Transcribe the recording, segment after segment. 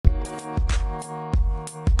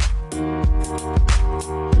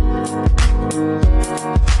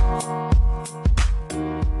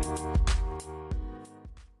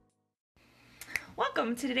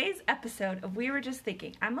welcome to today's episode of We Were Just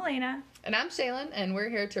Thinking. I'm Elena. And I'm Shaylin, and we're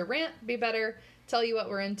here to rant, be better, tell you what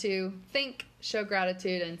we're into, think, show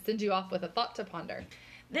gratitude, and send you off with a thought to ponder.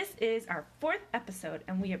 This is our 4th episode,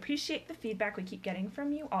 and we appreciate the feedback we keep getting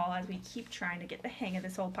from you all as we keep trying to get the hang of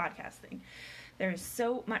this whole podcast thing. There is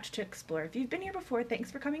so much to explore. If you've been here before,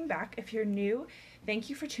 thanks for coming back. If you're new, thank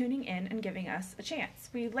you for tuning in and giving us a chance.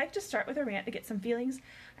 We'd like to start with a rant to get some feelings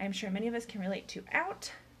I am sure many of us can relate to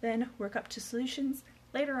out, then work up to solutions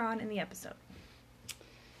later on in the episode.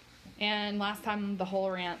 And last time the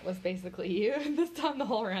whole rant was basically you. This time the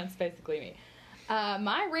whole rant's basically me.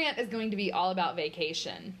 My rant is going to be all about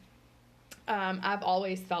vacation. I've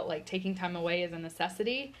always felt like taking time away is a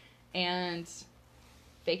necessity, and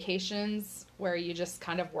vacations where you just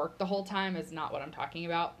kind of work the whole time is not what I'm talking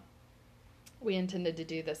about. We intended to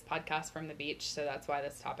do this podcast from the beach, so that's why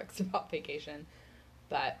this topic's about vacation.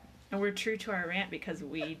 And we're true to our rant because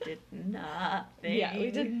we did nothing. Yeah, we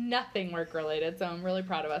did nothing work-related, so I'm really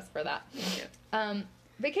proud of us for that.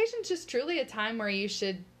 Vacation's just truly a time where you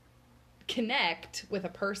should connect with a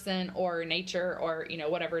person or nature or,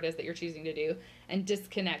 whatever it is that you're choosing to do, and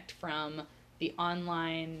disconnect from the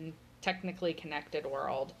online, technically connected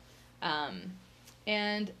world.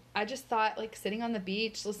 And I just thought, sitting on the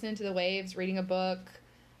beach, listening to the waves, reading a book,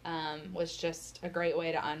 was just a great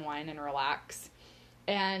way to unwind and relax.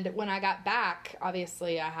 And when I got back,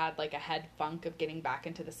 obviously I had a head funk of getting back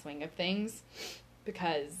into the swing of things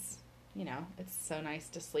because, it's so nice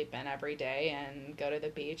to sleep in every day and go to the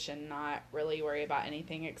beach and not really worry about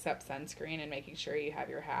anything except sunscreen and making sure you have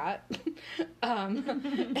your hat.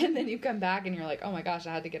 And then you come back and you're like, oh my gosh,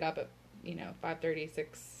 I had to get up at, 5:30,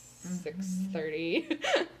 6:30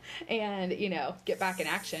 and, get back in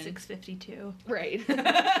action. 6:52. Right.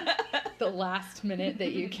 The last minute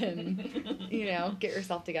that you can, get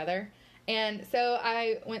yourself together. And so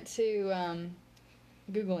I went to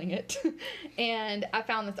Googling it, and I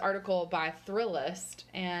found this article by Thrillist,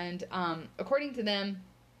 and according to them,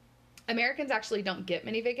 Americans actually don't get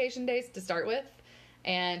many vacation days to start with,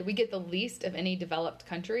 and we get the least of any developed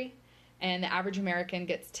country, and the average American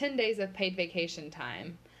gets 10 days of paid vacation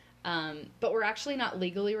time, but we're actually not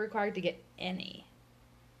legally required to get any.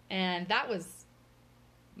 And that was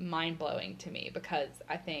mind-blowing to me because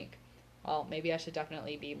I think, well, maybe I should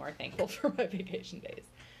definitely be more thankful for my vacation days,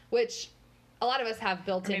 which a lot of us have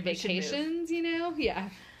built-in vacations, Yeah.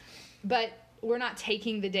 But we're not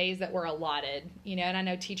taking the days that we're allotted, and I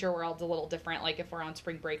know teacher world's a little different. If we're on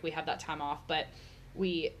spring break, we have that time off, but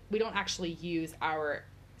we don't actually use our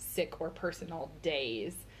sick or personal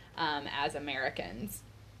days as Americans.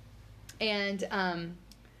 And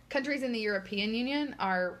countries in the European Union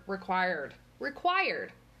are required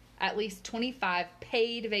at least 25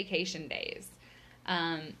 paid vacation days.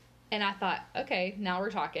 And I thought, okay, now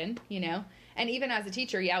we're talking, And even as a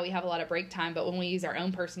teacher, we have a lot of break time, but when we use our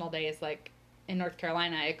own personal days, in North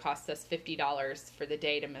Carolina, it costs us $50 for the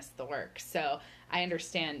day to miss the work. So I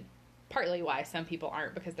understand partly why some people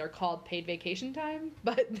aren't, because they're called paid vacation time,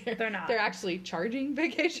 but they're not. They're actually charging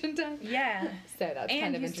vacation time. Yeah. So that's kind of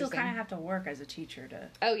interesting. And you still kind of have to work as a teacher to.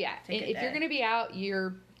 Oh yeah. If you're going to be out,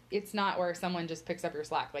 it's not where someone just picks up your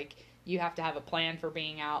slack. You have to have a plan for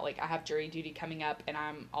being out. I have jury duty coming up, and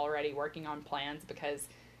I'm already working on plans because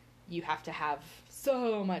you have to have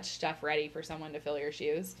so much stuff ready for someone to fill your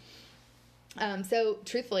shoes. So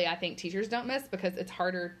truthfully, I think teachers don't miss because it's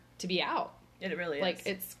harder to be out. It really is.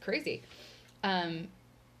 It's crazy. And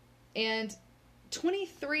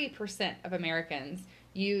 23% of Americans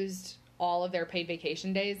used all of their paid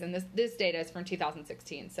vacation days, and this data is from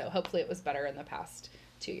 2016, so hopefully it was better in the past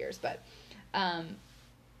 2 years. But,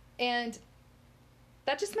 and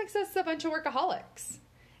that just makes us a bunch of workaholics.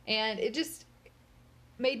 And it just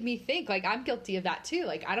made me think, I'm guilty of that too.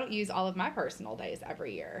 I don't use all of my personal days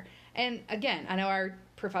every year. And again, I know our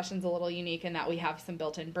profession's a little unique in that we have some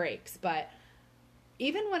built-in breaks, but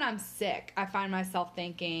even when I'm sick, I find myself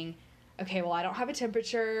thinking, okay, well, I don't have a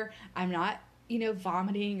temperature. I'm not,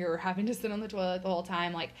 vomiting or having to sit on the toilet the whole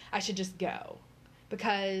time. I should just go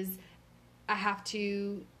because I have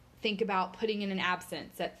to think about putting in an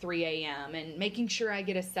absence at 3 a.m. and making sure I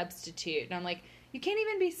get a substitute. And I'm like, you can't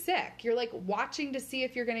even be sick. You're watching to see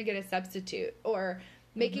if you're going to get a substitute, or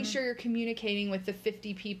making sure you're communicating with the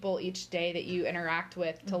 50 people each day that you interact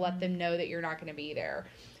with to let them know that you're not going to be there.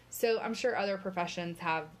 So I'm sure other professions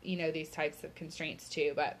have, these types of constraints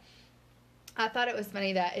too. But I thought it was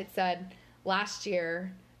funny that it said last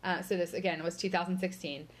year, so this again was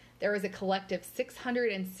 2016, there was a collective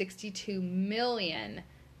 662 million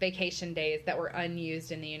vacation days that were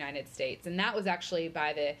unused in the United States. And that was actually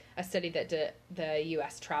by a study that the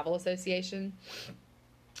U.S. Travel Association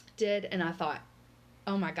did. And I thought,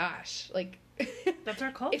 oh my gosh, like That's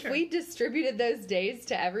our culture. if we distributed those days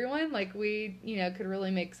to everyone, like we, could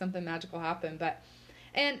really make something magical happen. But,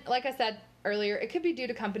 and like I said earlier, it could be due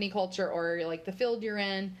to company culture or like the field you're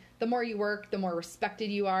in. The more you work, the more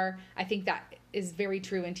respected you are. I think that is very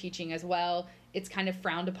true in teaching as well. It's kind of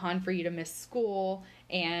frowned upon for you to miss school,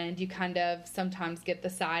 and you kind of sometimes get the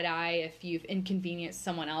side eye if you've inconvenienced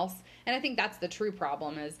someone else. And I think that's the true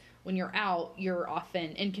problem is when you're out, you're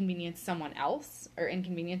often inconveniencing someone else.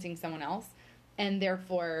 And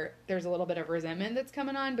therefore, there's a little bit of resentment that's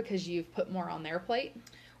coming on because you've put more on their plate.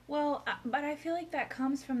 Well, but I feel like that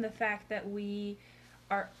comes from the fact that we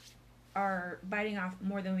are biting off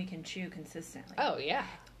more than we can chew consistently. Oh, yeah.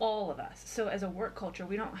 All of us. So as a work culture,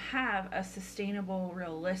 we don't have a sustainable,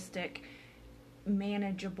 realistic,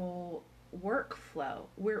 manageable workflow.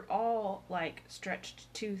 We're all like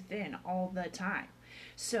stretched too thin all the time.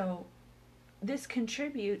 So this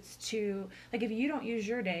contributes to, like, if you don't use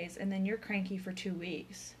your days and then you're cranky for 2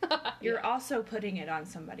 weeks, you're also putting it on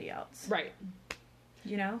somebody else. Right.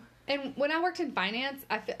 You know? And when I worked in finance,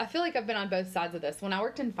 I feel like I've been on both sides of this. When I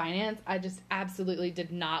worked in finance, I just absolutely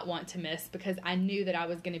did not want to miss because I knew that I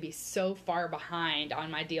was going to be so far behind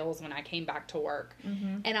on my deals when I came back to work.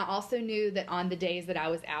 Mm-hmm. And I also knew that on the days that I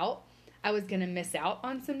was out, I was going to miss out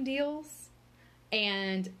on some deals.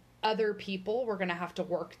 And other people were going to have to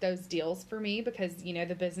work those deals for me because,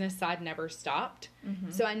 the business side never stopped.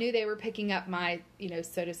 Mm-hmm. So I knew they were picking up my,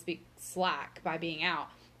 so to speak, slack by being out.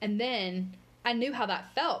 And then I knew how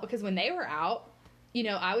that felt because when they were out,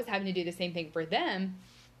 I was having to do the same thing for them.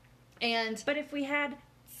 But if we had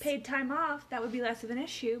paid time off, that would be less of an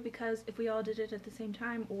issue because if we all did it at the same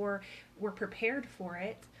time or were prepared for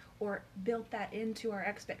it or built that into our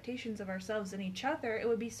expectations of ourselves and each other, it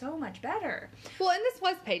would be so much better. Well, and this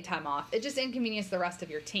was paid time off. It just inconvenienced the rest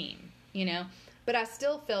of your team, But I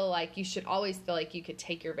still feel like you should always feel like you could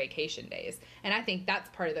take your vacation days. And I think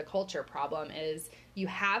that's part of the culture problem is you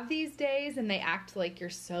have these days and they act like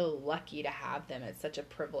you're so lucky to have them. It's such a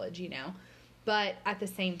privilege, But at the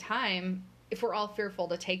same time, if we're all fearful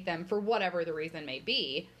to take them for whatever the reason may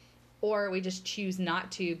be, or we just choose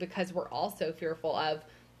not to because we're also fearful of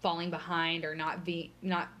falling behind or not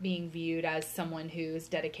being viewed as someone who's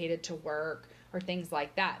dedicated to work or things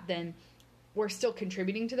like that, then we're still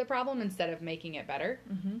contributing to the problem instead of making it better.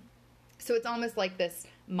 Mm-hmm. So it's almost like this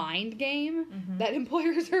mind game mm-hmm. that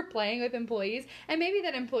employers are playing with employees, and maybe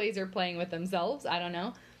that employees are playing with themselves, I don't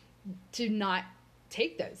know, to not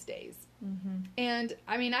take those days. Mm-hmm. And,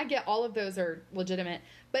 I get all of those are legitimate,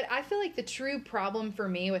 but I feel like the true problem for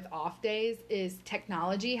me with off days is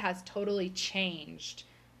technology has totally changed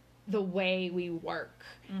the way we work,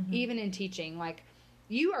 mm-hmm. even in teaching. Like,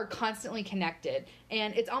 you are constantly connected,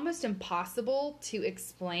 and it's almost impossible to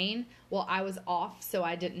explain, well, I was off, so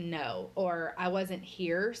I didn't know, or I wasn't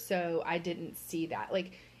here, so I didn't see that.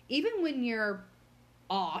 Like, even when you're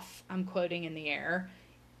off, I'm quoting in the air,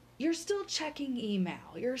 you're still checking email.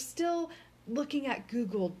 You're still looking at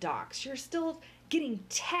Google Docs. You're still getting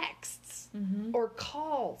texts mm-hmm. or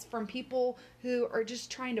calls from people who are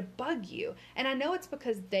just trying to bug you. And I know it's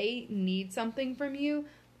because they need something from you,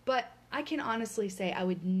 but I can honestly say I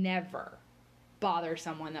would never bother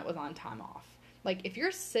someone that was on time off. Like, if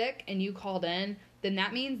you're sick and you called in, then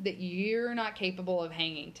that means that you're not capable of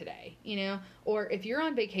hanging today, Or if you're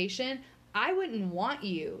on vacation, I wouldn't want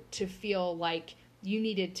you to feel like you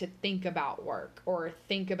needed to think about work or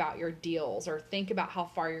think about your deals or think about how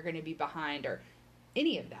far you're going to be behind or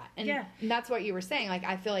any of that. And that's what you were saying. Like,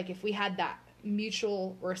 I feel like if we had that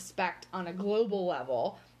mutual respect on a global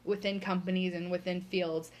level within companies and within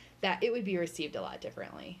fields, that it would be received a lot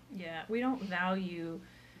differently. Yeah, we don't value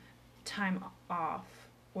time off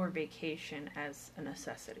or vacation as a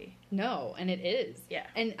necessity. No, and it is. Yeah.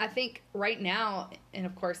 And I think right now, and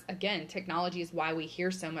of course, again, technology is why we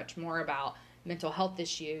hear so much more about mental health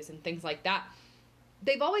issues and things like that.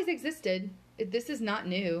 They've always existed. This is not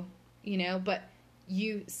new, but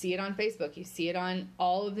you see it on Facebook. You see it on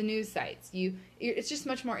all of the news sites. It's just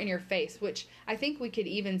much more in your face, which I think we could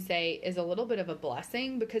even say is a little bit of a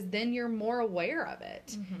blessing because then you're more aware of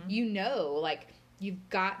it. Mm-hmm. Like, you've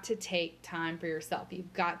got to take time for yourself.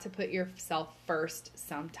 You've got to put yourself first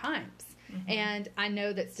sometimes. Mm-hmm. And I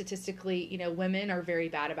know that statistically, women are very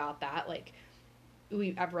bad about that. Like,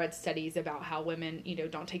 I've read studies about how women,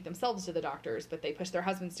 don't take themselves to the doctors, but they push their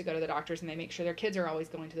husbands to go to the doctors, and they make sure their kids are always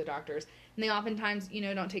going to the doctors. And they oftentimes,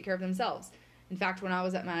 don't take care of themselves. In fact, when I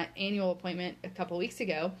was at my annual appointment a couple weeks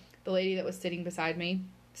ago, the lady that was sitting beside me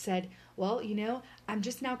said, well, I'm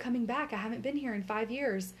just now coming back. I haven't been here in 5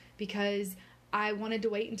 years because I wanted to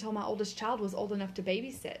wait until my oldest child was old enough to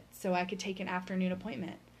babysit so I could take an afternoon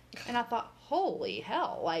appointment. And I thought, holy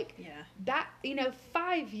hell, like Yeah. that,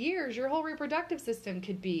 5 years, your whole reproductive system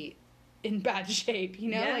could be in bad shape,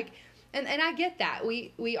 Yeah. like, and I get that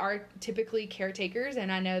we are typically caretakers,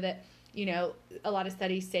 and I know that, a lot of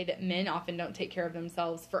studies say that men often don't take care of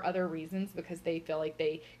themselves for other reasons because they feel like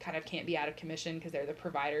they kind of can't be out of commission because they're the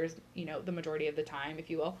providers, the majority of the time, if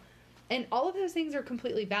you will. And all of those things are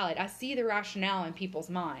completely valid. I see the rationale in people's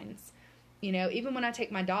minds. Even when I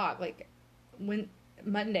take my dog, like when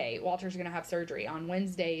Monday, Walter's going to have surgery. On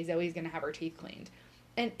Wednesday, Zoe's going to have her teeth cleaned.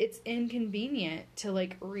 And it's inconvenient to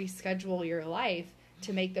like reschedule your life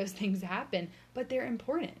to make those things happen, but they're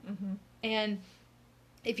important. Mm-hmm. And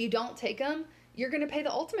if you don't take them, you're going to pay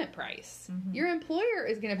the ultimate price. Mm-hmm. Your employer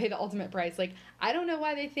is going to pay the ultimate price. Like, I don't know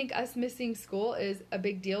why they think us missing school is a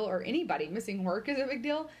big deal, or anybody missing work is a big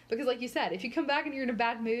deal. Because like you said, if you come back and you're in a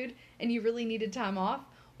bad mood and you really needed time off,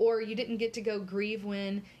 or you didn't get to go grieve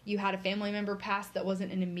when you had a family member pass that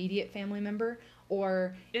wasn't an immediate family member,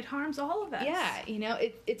 or it harms all of us. Yeah,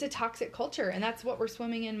 it's a toxic culture, and that's what we're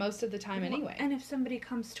swimming in most of the time anyway. And if somebody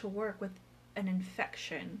comes to work with an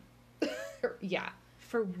infection, yeah,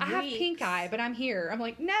 for weeks, I have pink eye, but I'm here. I'm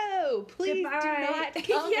like, no, please goodbye. do not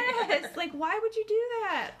come Yes, here. like why would you do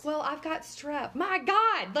that? Well, I've got strep. My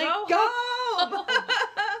God, like go home.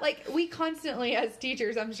 Like, we constantly, as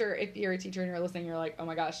teachers, I'm sure if you're a teacher and you're listening, you're like, oh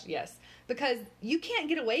my gosh, yes, because you can't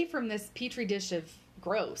get away from this petri dish of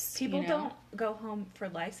gross. People don't go home for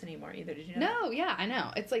lice anymore either. Did you know? No, yeah, I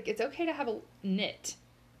know. It's like, it's okay to have a nit.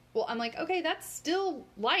 Well, I'm like, okay, that's still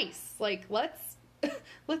lice. Like,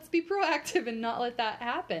 let's be proactive and not let that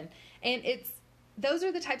happen. And those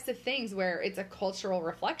are the types of things where it's a cultural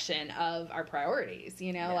reflection of our priorities,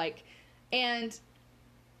 Yeah. like, and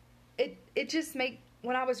it just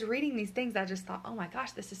when I was reading these things, I just thought, oh my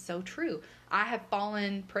gosh, this is so true. I have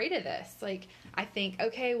fallen prey to this. Like, I think,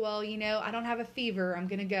 okay, well, I don't have a fever, I'm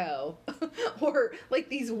going to go. Or like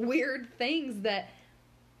these weird things that,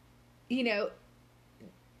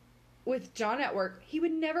 with John at work, he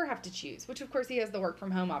would never have to choose, which of course he has the work from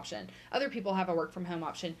home option. Other people have a work from home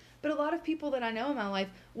option. But a lot of people that I know in my life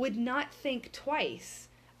would not think twice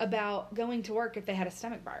about going to work if they had a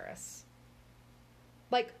stomach virus.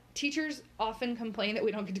 Like, teachers often complain that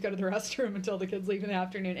we don't get to go to the restroom until the kids leave in the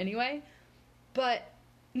afternoon anyway. But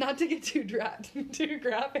not to get too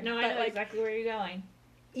graphic. No, I know exactly where you're going.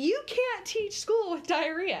 You can't teach school with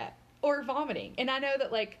diarrhea or vomiting. And I know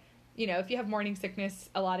that, like, if you have morning sickness,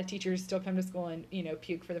 a lot of teachers still come to school and,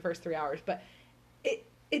 puke for the first 3 hours. But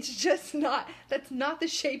it's just that's not the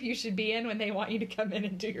shape you should be in when they want you to come in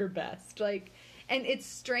and do your best. Like, and it's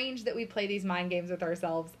strange that we play these mind games with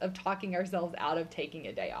ourselves of talking ourselves out of taking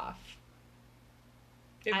a day off.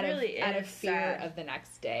 It really is out of fear sad. of the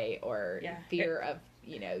next day, or fear of,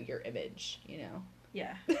 your image,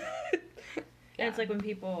 Yeah. And it's like when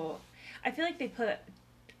people, I feel like they put,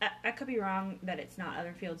 I could be wrong that it's not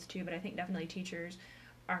other fields too, but I think definitely teachers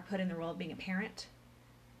are put in the role of being a parent.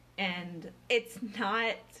 And it's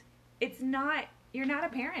not, you're not a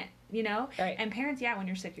parent, Right. And parents, when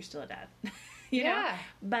you're sick, you're still a dad, you Yeah.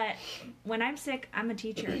 know? But when I'm sick, I'm a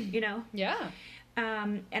teacher, Yeah.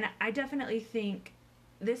 And I definitely think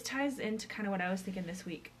this ties into kind of what I was thinking this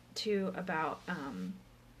week too about,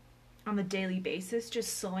 on the daily basis,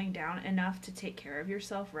 just slowing down enough to take care of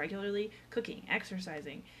yourself regularly, cooking,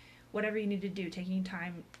 exercising, whatever you need to do, taking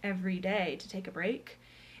time every day to take a break.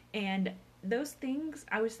 And those things,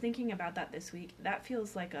 I was thinking about that this week. That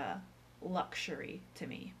feels like a luxury to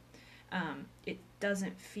me. It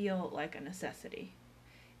doesn't feel like a necessity.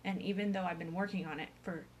 And even though I've been working on it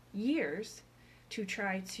for years to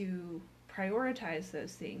try to prioritize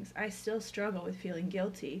those things, I still struggle with feeling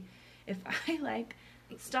guilty if I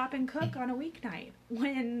stop and cook on a weeknight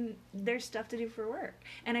when there's stuff to do for work.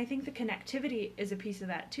 And I think the connectivity is a piece of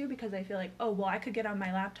that too, because I feel like, oh, well, I could get on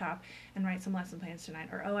my laptop and write some lesson plans tonight,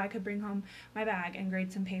 or oh, I could bring home my bag and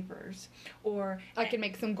grade some papers, or I could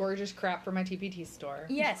make some gorgeous crap for my TPT store.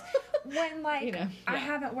 Yes. When Yeah. I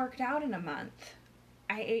haven't worked out in a month.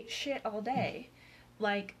 I ate shit all day.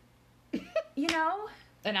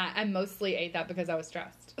 And I mostly ate that because I was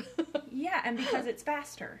stressed. Yeah, and because it's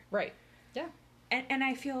faster. Right. Yeah. And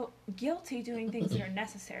I feel guilty doing things that are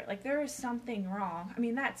necessary. Like, there is something wrong. I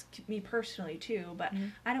mean, that's me personally, too, but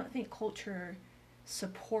I don't think culture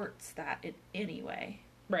supports that in any way.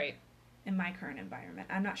 Right. In my current environment.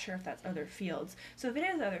 I'm not sure if that's other fields. So if it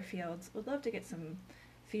is other fields, would love to get some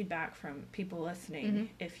feedback from people listening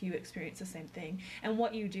if you experience the same thing, and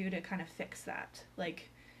what you do to kind of fix that. Like,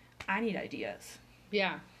 I need ideas.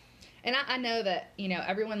 Yeah. And I know that,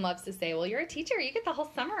 everyone loves to say, well, you're a teacher, you get the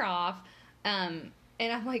whole summer off. And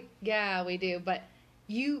I'm like, yeah, we do. But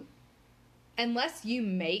unless you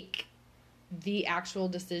make the actual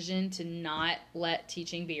decision to not let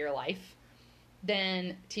teaching be your life,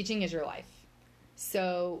 then teaching is your life.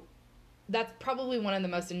 So that's probably one of the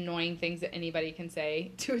most annoying things that anybody can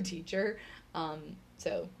say to a teacher.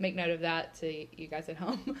 So make note of that to you guys at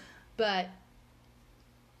home. But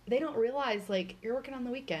they don't realize, like, you're working on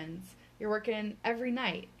the weekends. You're working every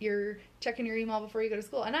night. You're checking your email before you go to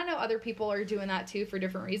school. And I know other people are doing that too for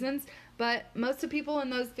different reasons. But most of people in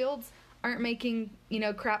those fields aren't making,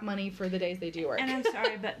 crap money for the days they do work. And I'm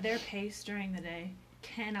sorry, but their pace during the day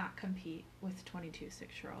cannot compete with 22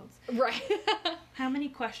 6-year-olds. Right. How many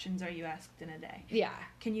questions are you asked in a day? Yeah.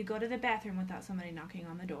 Can you go to the bathroom without somebody knocking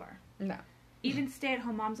on the door? No. Even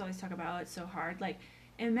stay-at-home moms always talk about, oh, it's so hard. Like,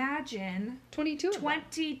 imagine 22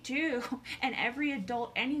 and every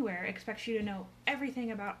adult anywhere expects you to know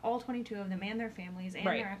everything about all 22 of them and their families and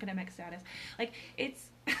right. their academic status. Like, it's...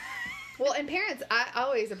 Well, and parents, I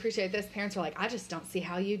always appreciate this. Parents are like, I just don't see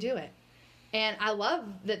how you do it. And I love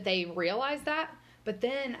that they realize that. But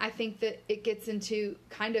then I think that it gets into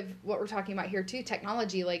kind of what we're talking about here too,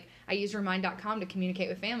 technology. Like, I use Remind.com to communicate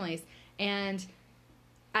with families. And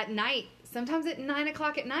at night, sometimes at 9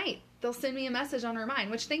 o'clock at night, they'll send me a message on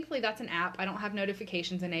Remind, which thankfully that's an app. I don't have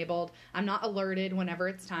notifications enabled. I'm not alerted whenever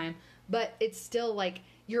it's time. But it's still like,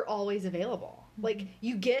 you're always available. Mm-hmm. Like,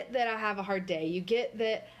 you get that I have a hard day. You get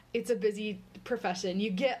that it's a busy profession. You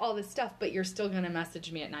get all this stuff, but you're still going to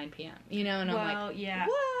message me at 9 p.m., And I'm like, well, yeah.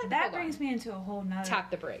 What? That brings me into a whole nother...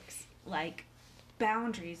 Tap the brakes. Like,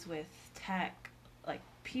 boundaries with tech. Like,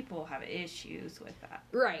 people have issues with that.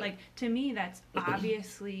 Right. Like, to me, that's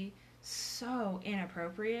obviously so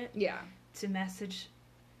inappropriate. Yeah. To message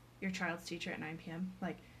your child's teacher at 9 p.m.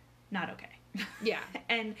 Like, not okay. Yeah.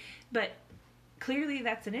 But clearly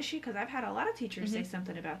that's an issue because I've had a lot of teachers say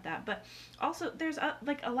something about that. But also there's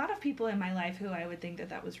a lot of people in my life who I would think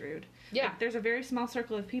that was rude. Yeah. Like, there's a very small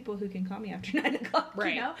circle of people who can call me after 9 o'clock,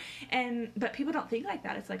 right. But people don't think like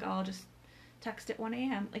that. It's like, oh, I'll just text at 1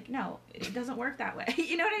 a.m. Like, no, it doesn't work that way.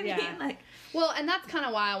 You know what I mean? Like, well, and that's kind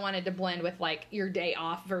of why I wanted to blend with, like, your day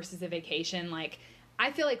off versus a vacation. Like,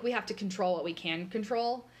 I feel like we have to control what we can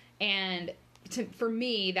control. And for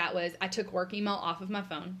me, that was, I took work email off of my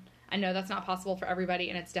phone. I know that's not possible for everybody,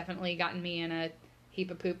 and it's definitely gotten me in a heap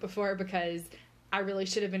of poop before because I really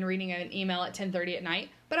should have been reading an email at 10:30 at night,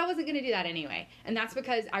 but I wasn't going to do that anyway. And that's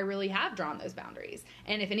because I really have drawn those boundaries.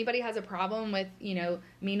 And if anybody has a problem with,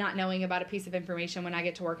 me not knowing about a piece of information when I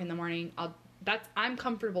get to work in the morning, I'm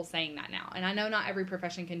comfortable saying that now. And I know not every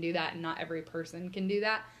profession can do that and not every person can do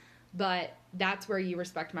that, but that's where you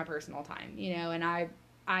respect my personal time, and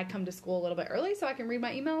I come to school a little bit early so I can read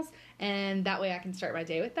my emails, and that way I can start my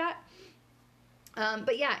day with that.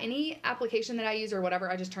 But yeah, any application that I use or whatever,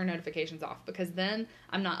 I just turn notifications off because then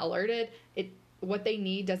I'm not alerted. What they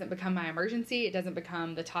need doesn't become my emergency. It doesn't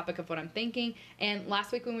become the topic of what I'm thinking. And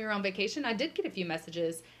last week when we were on vacation, I did get a few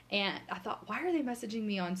messages, and I thought, why are they messaging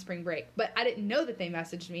me on spring break? But I didn't know that they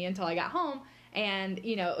messaged me until I got home. And,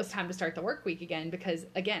 it was time to start the work week again because,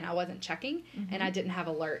 again, I wasn't checking and I didn't have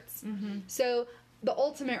alerts. Mm-hmm. So the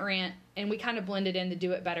ultimate rant, and we kind of blended in to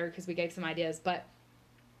do it better because we gave some ideas, but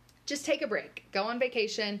just take a break. Go on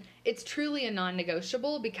vacation. It's truly a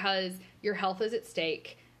non-negotiable because your health is at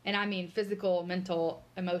stake. And I mean physical, mental,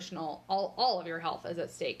 emotional, all of your health is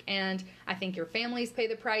at stake. And I think your families pay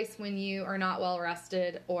the price when you are not well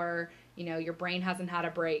rested or, your brain hasn't had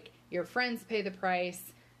a break. Your friends pay the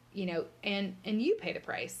price, and you pay the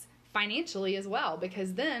price financially as well.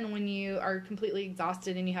 Because then when you are completely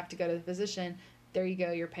exhausted and you have to go to the physician, there you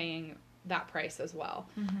go, you're paying that price as well.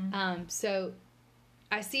 Mm-hmm. So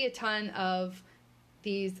I see a ton of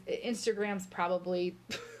these. Instagram's probably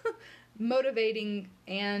motivating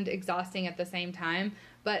and exhausting at the same time,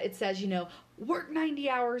 but it says, work 90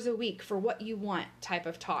 hours a week for what you want type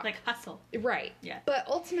of talk. Like hustle. Right. Yeah. But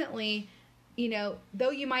ultimately,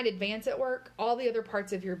 though you might advance at work, all the other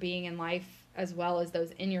parts of your being in life, as well as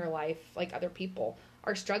those in your life, like other people,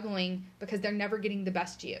 are struggling because they're never getting the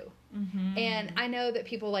best you. Mm-hmm. And I know that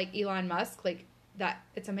people like Elon Musk, like, that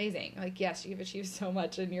it's amazing. Like, yes, you've achieved so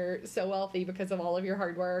much and you're so wealthy because of all of your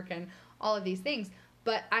hard work and all of these things.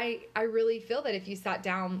 But I really feel that if you sat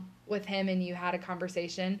down with him and you had a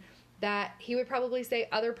conversation, that he would probably say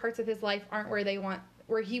other parts of his life aren't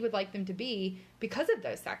where he would like them to be because of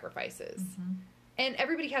those sacrifices. Mm-hmm. And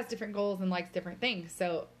everybody has different goals and likes different things.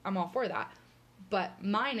 So I'm all for that. But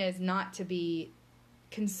mine is not to be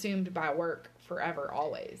consumed by work forever,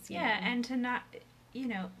 always. Yeah. And to not,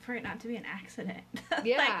 for it not to be an accident.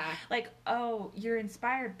 Yeah. like, oh, you're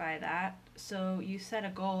inspired by that, so you set a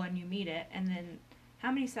goal and you meet it, and then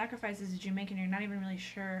how many sacrifices did you make, and you're not even really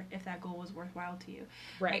sure if that goal was worthwhile to you.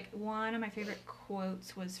 Right. Like, one of my favorite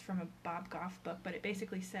quotes was from a Bob Goff book, but it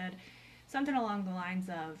basically said something along the lines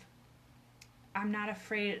of, I'm not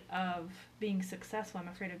afraid of being successful, I'm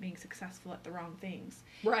afraid of being successful at the wrong things.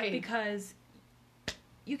 Right. Because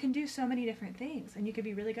you can do so many different things, and you could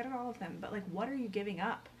be really good at all of them, but, like, what are you giving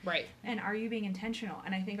up? Right. And are you being intentional?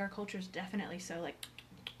 And I think our culture's definitely so, like,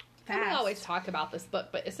 fast. And we always talk about this book,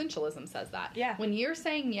 but Essentialism says that. Yeah. When you're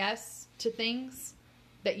saying yes to things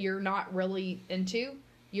that you're not really into,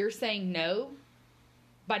 you're saying no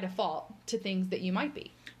by default to things that you might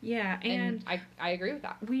be. Yeah, and I agree with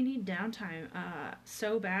that. we need downtime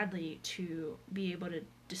so badly to be able to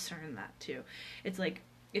discern that, too. It's like,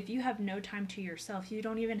 if you have no time to yourself, you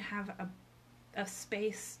don't even have a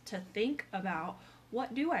space to think about,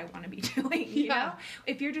 what do I want to be doing, you know?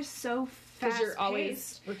 If you're just so fast-paced. Because you're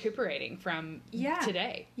always recuperating from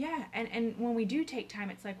today. Yeah, and when we do take time,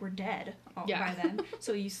 it's like we're dead by then.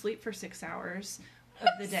 So you sleep for 6 hours of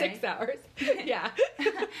the day. 6 hours. Yeah.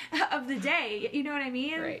 Of the day, you know what I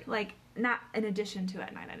mean? Right. Like, not in addition to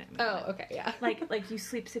at night, I didn't mean that. Oh, okay, yeah. Like you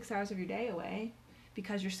sleep 6 hours of your day away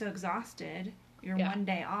because you're so exhausted. You're one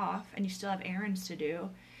day off, and you still have errands to do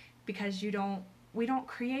because we don't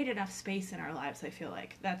create enough space in our lives, I feel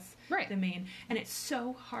like. That's the main. And it's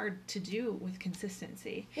so hard to do with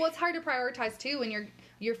consistency. Well, it's hard to prioritize, too, when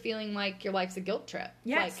you're feeling like your life's a guilt trip.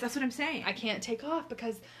 Yes, like, that's what I'm saying. I can't take off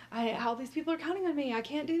because all these people are counting on me. I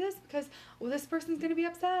can't do this because, this person's going to be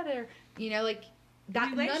upset. Or, like,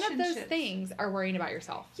 that. None of those things are worrying about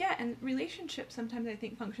yourself. Yeah, and relationships sometimes, I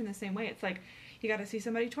think, function the same way. It's like, you got to see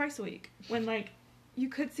somebody twice a week. When, like, you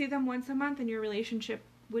could see them once a month, and your relationship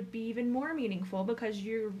would be even more meaningful because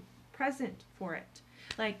you're present for it.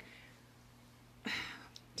 Like,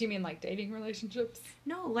 do you mean like dating relationships?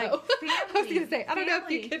 No, like family. I was gonna say, I don't know if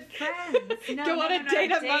you could friends. Go on a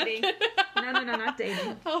date a dating. month. No, not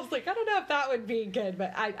dating. I was like, I don't know if that would be good,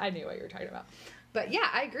 but I knew what you were talking about. But yeah,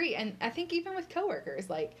 I agree, and I think even with coworkers,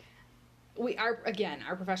 like,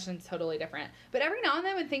 our profession's totally different. But every now and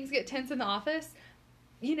then when things get tense in the office,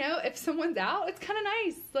 if someone's out, it's kind of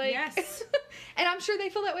nice. Like, yes. And I'm sure they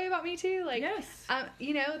feel that way about me too. Like, yes.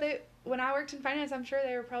 When I worked in finance, I'm sure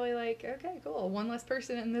they were probably like, okay, cool, one less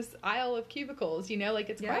person in this aisle of cubicles. Like,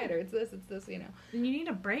 it's quieter. It's this. And you need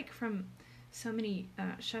a break from so many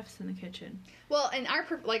chefs in the kitchen. Well, and our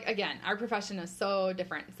profession is so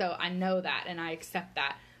different. So I know that, and I accept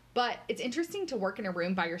that. But it's interesting to work in a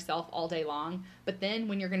room by yourself all day long. But then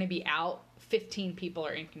when you're going to be out, 15 people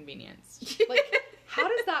are inconvenienced. Like, how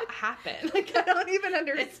does that happen? Like, I don't even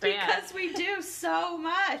understand. It's because we do so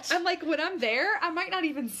much. I'm like, when I'm there, I might not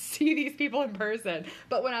even see these people in person.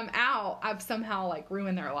 But when I'm out, I've somehow, like,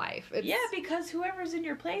 ruined their life. Because whoever's in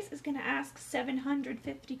your place is going to ask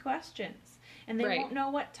 750 questions. And they won't know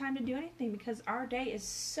what time to do anything because our day is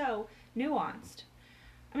so nuanced.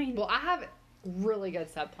 I mean... Well, I have really good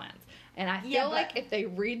sub plans. And I feel like if they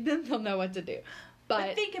read them, they'll know what to do.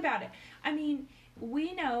 But think about it. I mean...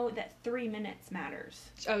 We know that 3 minutes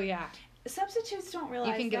matters. Oh, yeah. Substitutes don't realize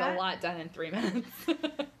that. You can get a lot done in 3 minutes.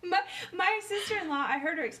 my sister-in-law, I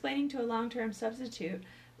heard her explaining to a long-term substitute,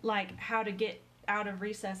 like, how to get out of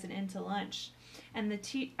recess and into lunch. And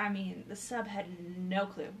the sub had no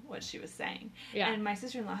clue what she was saying. Yeah. And my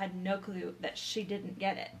sister-in-law had no clue that she didn't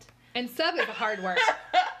get it. And sub is hard work.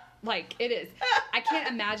 Like, it is. I can't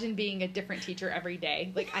imagine being a different teacher every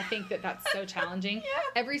day. Like, I think that's so challenging. Yeah.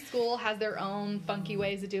 Every school has their own funky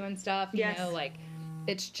ways of doing stuff. You know, like,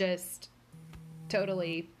 it's just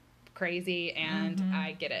totally crazy, and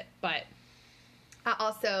I get it. But I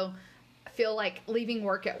also feel like leaving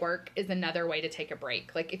work at work is another way to take a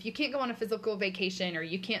break. Like, if you can't go on a physical vacation or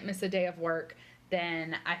you can't miss a day of work,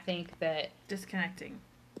 then I think that... Disconnecting.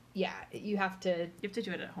 Yeah, you have to... You have to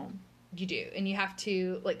do it at home. You do. And you have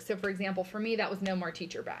to, like, so for example, for me, that was no more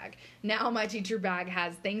teacher bag. Now my teacher bag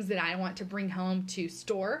has things that I want to bring home to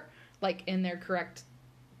store, like in their correct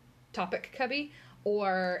topic cubby,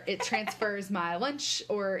 or it transfers my lunch,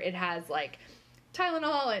 or it has, like,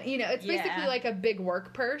 Tylenol, and, it's basically like a big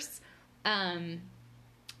work purse. That's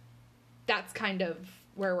kind of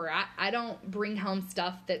where we're at. I don't bring home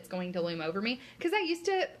stuff that's going to loom over me, because I used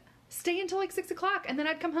to stay until like 6 o'clock, and then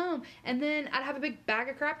I'd come home, and then I'd have a big bag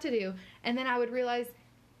of crap to do, and then I would realize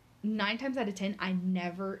 9 times out of 10 I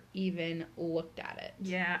never even looked at it.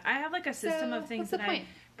 Yeah, I have like a system of things that I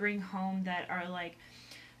bring home that are like,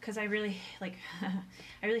 because I really like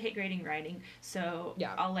I really hate grading writing, so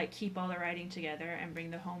I'll like keep all the writing together and bring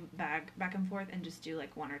the home bag back and forth and just do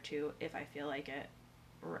like 1 or 2 if I feel like it,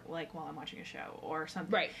 like while I'm watching a show or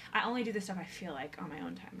something. Right. I only do the stuff I feel like on my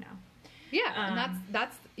own time now. Yeah, and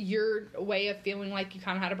that's your way of feeling like you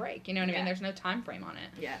kind of had a break. You know what I Yeah. mean? There's no time frame on it.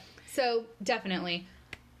 Yeah. So definitely,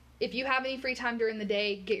 if you have any free time during the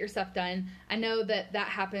day, get your stuff done. I know that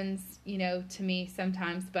happens, to me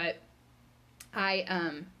sometimes, but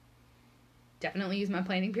I definitely use my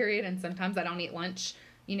planning period, and sometimes I don't eat lunch,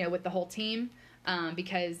 with the whole team,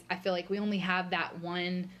 because I feel like we only have that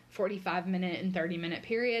one 45-minute and 30-minute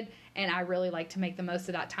period, and I really like to make the most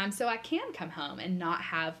of that time so I can come home and not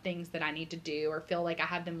have things that I need to do or feel like I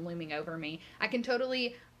have them looming over me. I can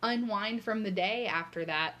totally unwind from the day after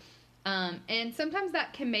that. And sometimes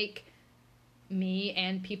that can make me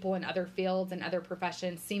and people in other fields and other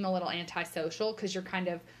professions seem a little antisocial because you're kind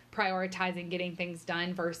of prioritizing getting things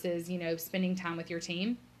done versus, spending time with your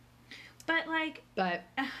team. But, like, But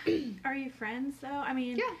are you friends, though? I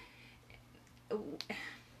mean, yeah,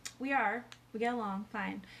 we get along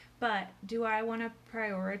fine. But do I want to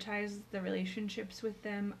prioritize the relationships with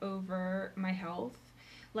them over my health?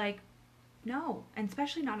 Like, no, and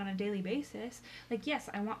especially not on a daily basis. Like, yes,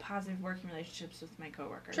 I want positive working relationships with my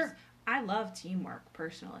coworkers. Sure. I love teamwork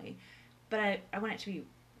personally, but I want it to be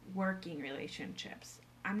working relationships.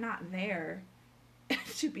 I'm not there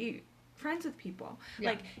to be friends with people. Yeah.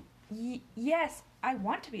 Like, yes, I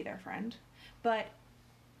want to be their friend, but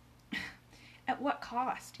at what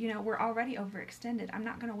cost? We're already overextended. I'm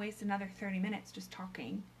not going to waste another 30 minutes just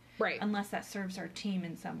talking. right. Unless that serves our team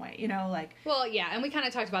in some way, like... Well, yeah, and we kind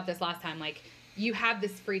of talked about this last time. Like, you have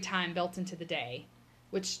this free time built into the day,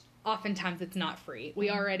 which oftentimes it's not free. We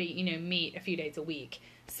already, meet a few days a week.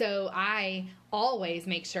 So I always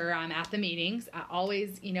make sure I'm at the meetings. I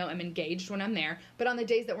always, am engaged when I'm there. But on the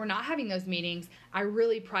days that we're not having those meetings, I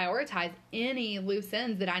really prioritize any loose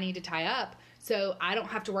ends that I need to tie up so I don't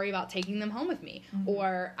have to worry about taking them home with me. Mm-hmm.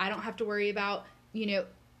 Or I don't have to worry about,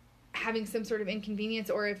 having some sort of inconvenience,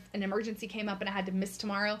 or if an emergency came up and I had to miss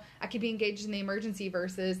tomorrow, I could be engaged in the emergency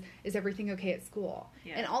versus is everything okay at school?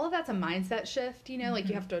 Yeah. And all of that's a mindset shift, like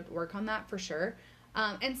you have to work on that for sure.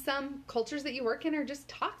 And some cultures that you work in are just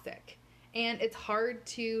toxic. And it's hard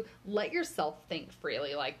to let yourself think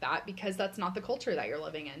freely like that because that's not the culture that you're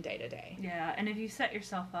living in day to day. Yeah, and if you set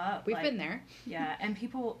yourself up... We've been there. Yeah, and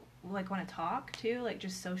people, want to talk, too,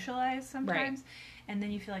 just socialize sometimes. Right. And then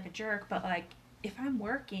you feel like a jerk, but, if I'm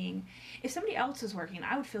working, if somebody else is working,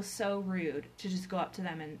 I would feel so rude to just go up to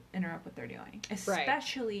them and interrupt what they're doing.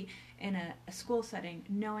 Especially in a school setting,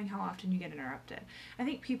 knowing how often you get interrupted. I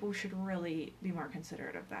think people should really be more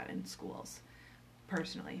considerate of that in schools,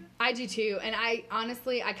 personally. I do too. And I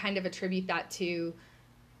kind of attribute that to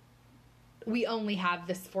we only have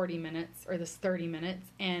this 40 minutes or this 30 minutes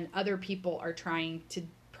and other people are trying to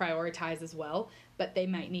prioritize as well, but they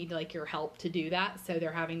might need your help to do that, so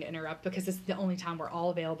they're having to interrupt because it's the only time we're all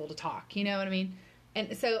available to talk, you know what I mean?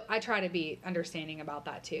 And so I try to be understanding about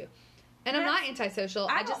that too. And I'm not antisocial.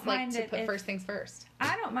 I just like to put first things first.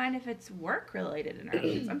 I don't mind if it's work related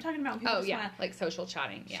interruptions. I'm talking about people like social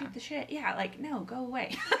chatting. Yeah, shoot the shit. Yeah, no, go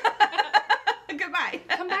away. Goodbye.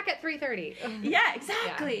 Come back at 3:30. Yeah,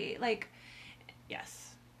 exactly. Yeah. Yes.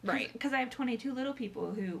 Right. Because I have 22 little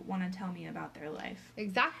people who want to tell me about their life.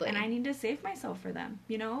 Exactly. And I need to save myself for them,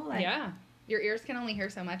 Yeah. Your ears can only hear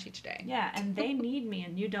so much each day. Yeah, and they need me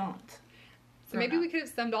and you don't. So maybe we could have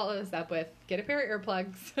summed all of this up with get a pair of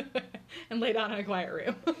earplugs and lay down in a quiet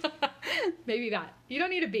room. Maybe that. You don't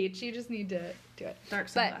need a beach. You just need to do it. Dark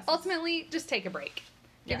sunglasses. But ultimately, just take a break.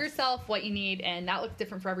 Give yourself what you need, and that looks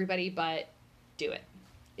different for everybody, but do it.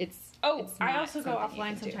 I also go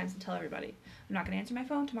offline sometimes and tell everybody, I'm not going to answer my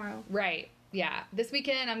phone tomorrow. Right. Yeah. This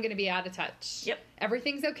weekend, I'm going to be out of touch. Yep.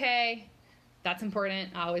 Everything's okay. That's important.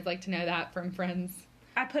 I always like to know that from friends.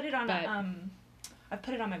 I put it on I've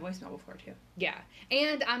put it on my voicemail before, too. Yeah.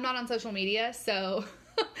 And I'm not on social media, so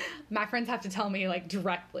my friends have to tell me,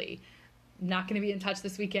 directly, not going to be in touch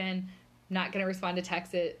this weekend, not going to respond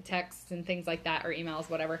to texts and things like that, or emails,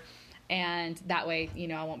 whatever. And that way,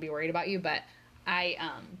 I won't be worried about you. But I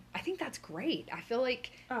think that's great. I feel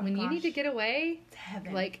like you need to get away, it's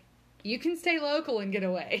heaven. You can stay local and get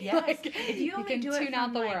away. Yes. If you only do it tune out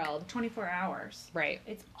from, the world. 24 hours. Right.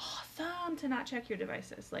 It's awesome to not check your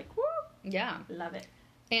devices. Woo! Yeah. Love it.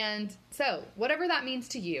 And so, whatever that means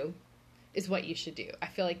to you is what you should do. I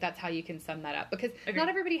feel like that's how you can sum that up. Because not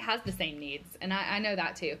everybody has the same needs. And I know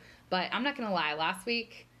that too. But I'm not going to lie. Last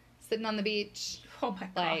week, sitting on the beach. Oh my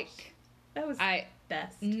gosh. That was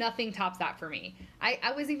best. Nothing tops that for me.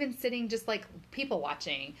 I was even sitting just people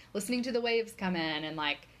watching, listening to the waves come in and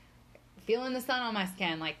feeling the sun on my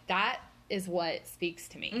skin. That is what speaks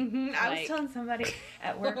to me. Mm-hmm. I was telling somebody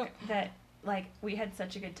at work that we had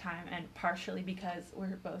such a good time, and partially because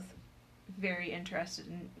we're both very interested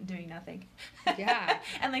in doing nothing. Yeah.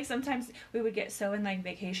 And like sometimes we would get so in like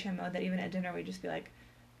vacation mode that even at dinner we'd just be like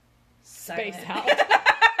silent. Space out.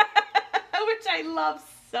 Which I love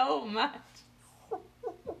so much.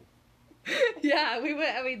 Yeah, we would.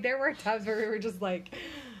 I mean, there were times where we were just like,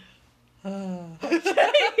 Yeah,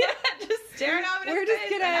 just staring off in We're his just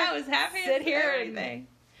face, gonna and I was happy sit and here and everything.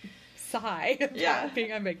 sigh about Yeah.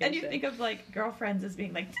 being on vacation. And you think of like girlfriends as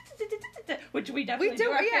being like, which we we definitely do,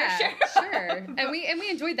 do our yeah, fair share. sure. And we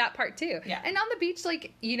enjoyed that part too. Yeah. And on the beach,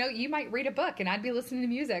 like, you know, you might read a book and I'd be listening to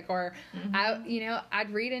music, or I'd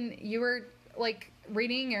read and you were like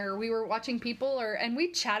reading, or we were watching people, and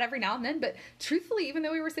we'd chat every now and then. But truthfully, even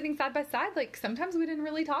though we were sitting side by side, like sometimes we didn't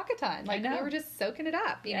really talk a ton. Like we were just soaking it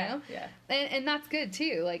up, you know? Yeah. And that's good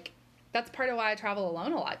too. Like that's part of why I travel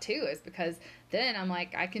alone a lot too, is because then I'm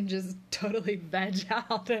like, I can just totally veg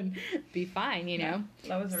out and be fine, you know?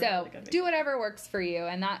 That was a So really good do whatever works for you.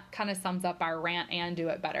 And that kind of sums up our rant and do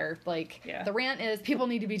it better. Like the rant is people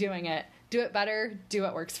need to be doing it. Do it better. Do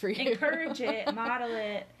what works for you. Encourage it. Model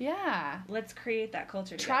it. Yeah. Let's create that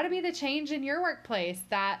culture together. Try to be the change in your workplace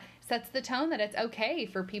that sets the tone that it's okay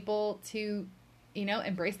for people to, you know,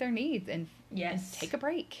 embrace their needs and take a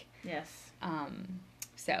break. Yes.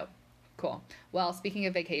 So cool. Well, speaking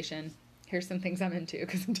of vacation, here's some things I'm into,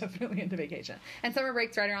 because I'm definitely into vacation. And summer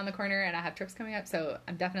break's right around the corner, and I have trips coming up, so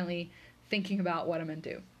I'm definitely thinking about what I'm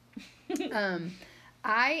into.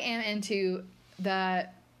 I am into the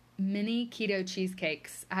mini keto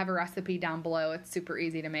cheesecakes. I have a recipe down below. It's super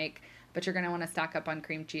easy to make, but you're going to want to stock up on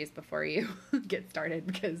cream cheese before you get started,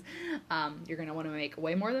 because you're going to want to make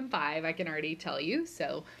way more than 5, I can already tell you.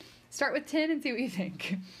 So start with 10 and see what you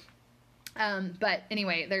think. But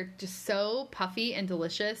anyway, they're just so puffy and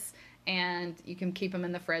delicious, and you can keep them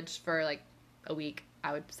in the fridge for like a week,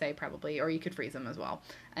 I would say, probably, or you could freeze them as well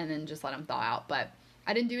and then just let them thaw out. But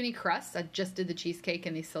I didn't do any crusts. I just did the cheesecake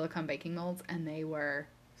in these silicone baking molds, and they were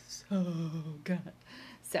so good.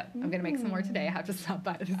 So I'm going to make some more today. I have to stop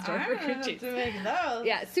by the store for cream cheese. To make those.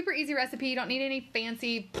 Yeah, super easy recipe. You don't need any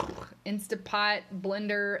fancy Instapot,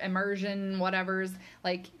 blender, immersion, whatevers.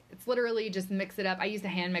 Like, it's literally just mix it up. I used a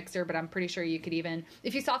hand mixer, but I'm pretty sure you could even,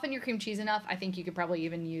 if you soften your cream cheese enough, I think you could probably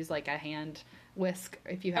even use like a hand whisk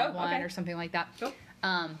if you have one or something like that. Cool.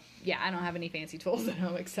 Yeah, I don't have any fancy tools at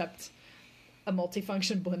home except a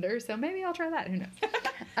multifunction blender, so maybe I'll try that. Who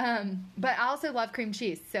knows? But I also love cream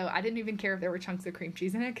cheese, so I didn't even care if there were chunks of cream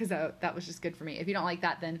cheese in it, because that was just good for me. If you don't like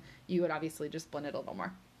that, then you would obviously just blend it a little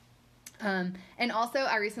more. And also,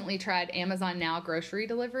 I recently tried Amazon Now grocery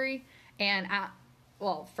delivery, and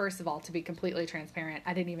well, first of all, to be completely transparent,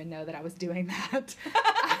 I didn't even know that I was doing that.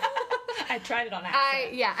 I tried it on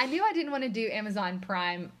accident. I knew I didn't want to do Amazon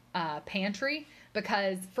Prime pantry,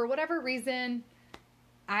 because for whatever reason,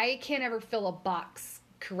 I can't ever fill a box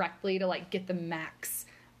correctly to like get the max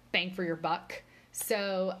bang for your buck.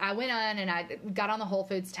 So I went on and I got on the Whole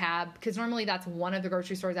Foods tab, because normally that's one of the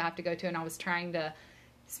grocery stores I have to go to, and I was trying to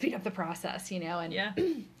speed up the process, you know,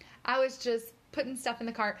 and I was just putting stuff in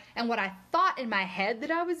the cart. And what I thought in my head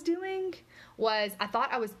that I was doing was, I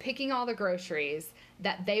thought I was picking all the groceries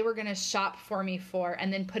that they were going to shop for me for,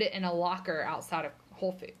 and then put it in a locker outside of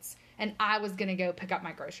Whole Foods. And I was going to go pick up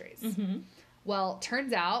my groceries. Mm-hmm. Well,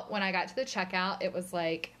 turns out when I got to the checkout, it was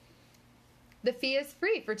like, the fee is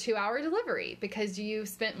free for 2-hour delivery because you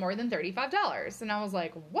spent more than $35. And I was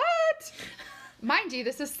like, what? Mind you,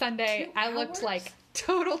 this is Sunday. 2 I hours? looked like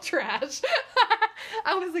total trash.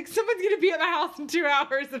 I was like, someone's going to be at my house in 2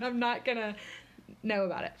 hours and I'm not going to know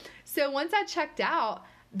about it. So once I checked out,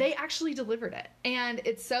 they actually delivered it. And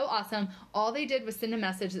it's so awesome. All they did was send a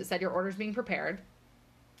message that said your order's being prepared.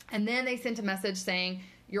 And then they sent a message saying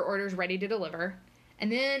your order's ready to deliver.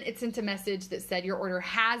 And then it sent a message that said your order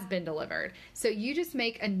has been delivered. So you just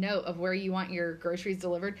make a note of where you want your groceries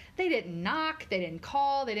delivered. They didn't knock. They didn't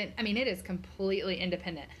call. It is completely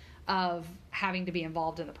independent of having to be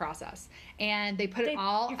involved in the process. And they put it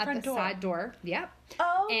all at the side door. Yep.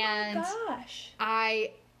 Oh and my gosh.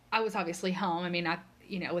 I was obviously home. I mean,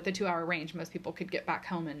 with a 2-hour range, most people could get back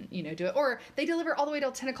home and, do it. Or they deliver all the way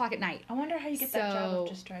till 10 o'clock at night. I wonder how you get that job of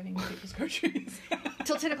just driving people's groceries.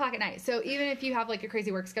 Till 10 o'clock at night. So even if you have like a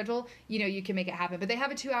crazy work schedule, you can make it happen. But they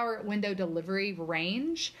have a 2-hour window delivery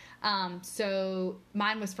range. So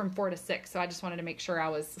mine was from 4 to 6. So I just wanted to make sure I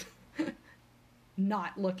was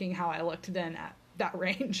not looking how I looked then at that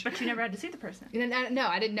range. But you never had to see the person. No,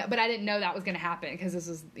 I didn't know. But I didn't know that was going to happen because this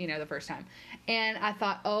was, the first time. And I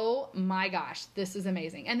thought, oh my gosh, this is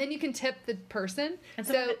amazing. And then you can tip the person. And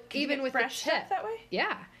so even with fresh the tip that way?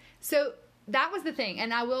 Yeah. So that was the thing.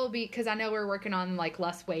 And I will be, because I know we're working on like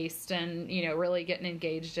less waste and, really getting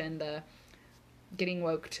engaged in the getting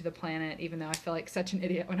woke to the planet, even though I feel like such an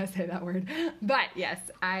idiot when I say that word. But yes,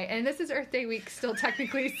 and this is Earth Day week still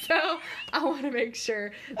technically, so I want to make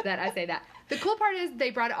sure that I say that. The cool part is they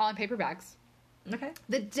brought it all in paper bags. Okay.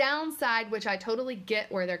 The downside, which I totally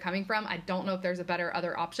get where they're coming from, I don't know if there's a better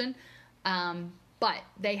other option, but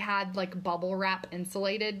they had like bubble wrap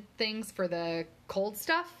insulated things for the cold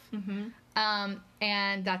stuff,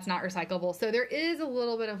 and that's not recyclable. So there is a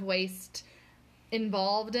little bit of waste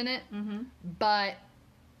involved in it, but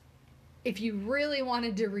if you really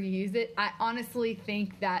wanted to reuse it, I honestly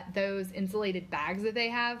think that those insulated bags that they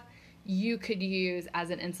have, you could use as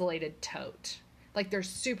an insulated tote. Like, they're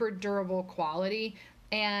super durable quality,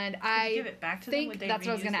 and I give it back to them? think Would they that's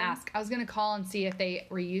what I was reuse going to them? ask. I was going to call and see if they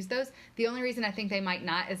reuse those. The only reason I think they might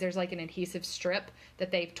not is there's like an adhesive strip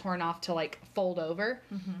that they've torn off to like fold over,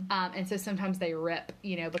 and so sometimes they rip,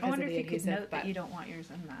 you know, I because of wonder the if you could adhesive. note that you don't want yours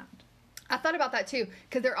in that. I thought about that too,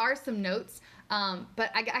 because there are some notes,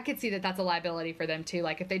 but I could see that that's a liability for them too.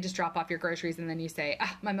 Like, if they just drop off your groceries and then you say,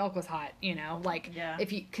 my milk was hot, you know, like,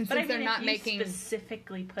 if you, since they're not if you making,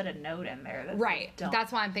 specifically put a note in there, that's right, dumb.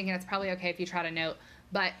 that's why I'm thinking it's probably okay if you try to note,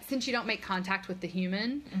 but since you don't make contact with the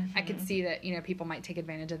human, I could see that, you know, people might take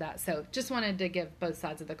advantage of that. So just wanted to give both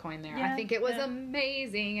sides of the coin there. I think it was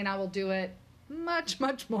amazing, and I will do it much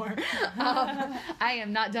more. I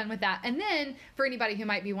am not done with that. And then for anybody who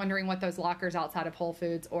might be wondering what those lockers outside of Whole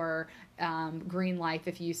Foods or Green Life,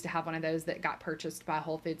 if you used to have one of those that got purchased by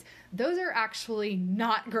Whole Foods, those are actually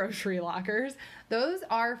not grocery lockers. Those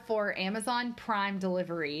are for Amazon Prime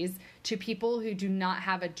deliveries to people who do not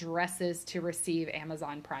have addresses to receive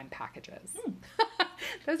Amazon Prime packages.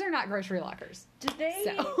 Those are not grocery lockers. Did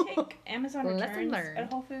they take Amazon Lesson returns learned. at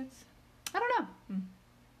Whole Foods? I don't know.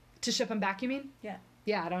 To ship them back, you mean? Yeah.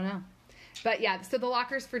 Yeah, I don't know. But yeah, so the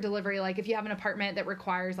lockers for delivery, like if you have an apartment that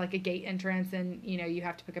requires like a gate entrance and, you know, you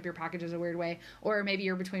have to pick up your packages a weird way, or maybe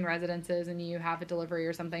you're between residences and you have a delivery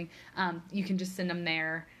or something, you can just send them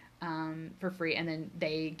there for free, and then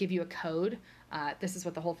they give you a code. This is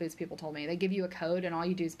what the Whole Foods people told me. They give you a code, and all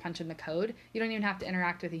you do is punch in the code. You don't even have to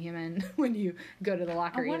interact with a human when you go to the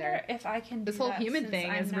locker I wonder either. if I can This do whole that human since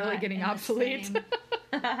thing I'm is really not getting in the obsolete. same-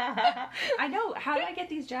 I know. How do I get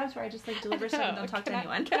these jobs where I just like deliver stuff and don't talk to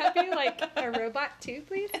anyone? Can I be like a robot too,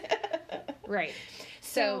 please? Right.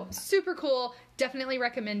 So super cool. Definitely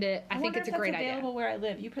recommend it. I think it's a great idea. Available where I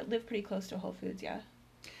live. You live pretty close to Whole Foods, yeah?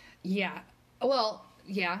 Yeah. Well,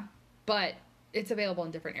 yeah, but it's available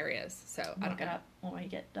in different areas. So I don't Look it know. up when we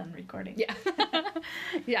get done recording. Yeah.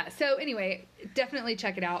 Yeah. So anyway, definitely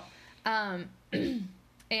check it out.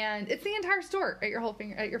 And it's the entire store at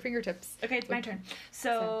your fingertips. Okay, it's my turn.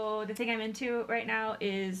 So the thing I'm into right now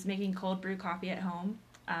is making cold brew coffee at home.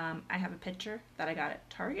 I have a pitcher that I got at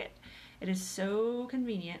Target. It is so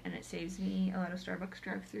convenient, and it saves me a lot of Starbucks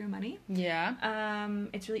drive-through money. Yeah.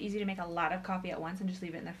 It's really easy to make a lot of coffee at once and just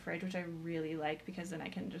leave it in the fridge, which I really like because then I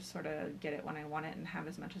can just sort of get it when I want it and have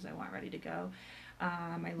as much as I want ready to go.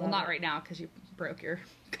 Well, not right now because you broke your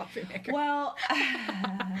coffee maker. Well,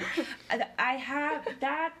 I have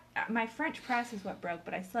that. My French press is what broke,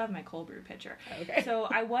 but I still have my cold brew pitcher. Okay. So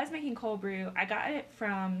I was making cold brew. I got it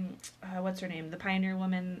from, what's her name? The Pioneer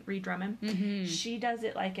woman, Ree Drummond. Mm-hmm. She does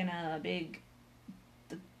it like in a big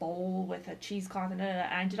bowl with a cheesecloth and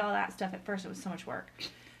I did all that stuff at first. It was so much work.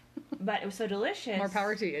 But it was so delicious. More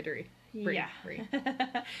power to you, Dree. Yeah.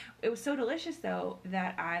 It was so delicious, though,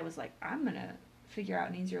 that I was like, I'm going to figure out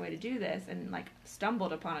an easier way to do this, and like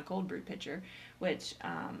stumbled upon a cold brew pitcher, which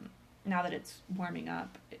now that it's warming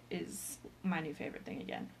up is my new favorite thing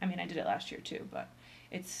again. I mean, I did it last year too, but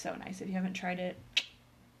it's so nice. If you haven't tried it,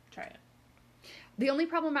 try it. The only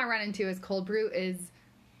problem I run into is cold brew is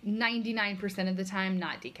 99% of the time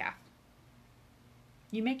not decaf.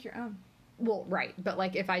 You make your own. Well, right, but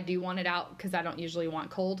like if I do want it out, because I don't usually want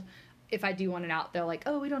cold, if I do want it out, they're like,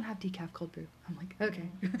 oh, we don't have decaf cold brew. I'm like,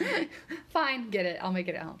 okay, fine, get it. I'll make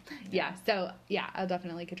it at home. Yeah, so yeah, I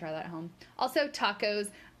definitely could try that at home. Also, tacos.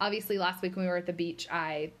 Obviously, last week when we were at the beach,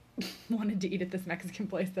 I wanted to eat at this Mexican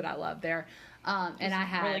place that I love there. And I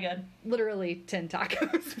had really good. Literally 10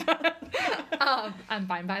 tacos. But, I'm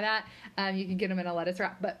fine by that. You can get them in a lettuce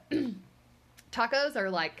wrap. But tacos are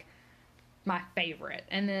like my favorite.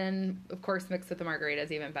 And then, of course, mixed with the margarita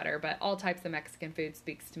is even better. But all types of Mexican food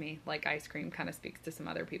speaks to me. Like ice cream kind of speaks to some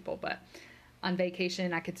other people. But on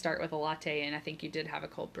vacation, I could start with a latte. And I think you did have a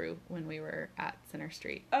cold brew when we were at Center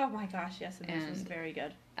Street. Oh my gosh, yes. And this was very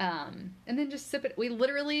good. And then just sip it. We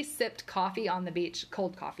literally sipped coffee on the beach.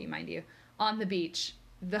 Cold coffee, mind you. On the beach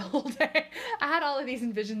the whole day. I had all of these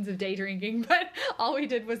visions of day drinking, but all we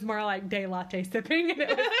did was more like day latte sipping. And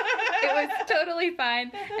it was totally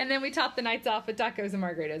fine. And then we topped the nights off with tacos and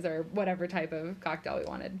margaritas or whatever type of cocktail we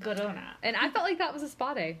wanted. Good on that. And I felt like that was a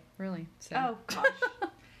spa day, really. So. Oh, gosh.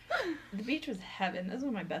 The beach was heaven. This was one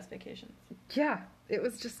of my best vacations. Yeah, it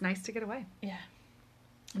was just nice to get away. Yeah.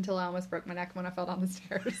 Until I almost broke my neck when I fell down the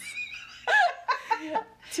stairs.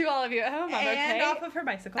 To all of you at home, I'm okay. And off of her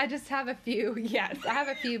bicycle. I just have a few, I have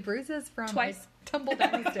a few bruises from Twice. I tumbled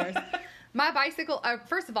down the stairs. My bicycle,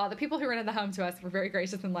 first of all, the people who rented the home to us were very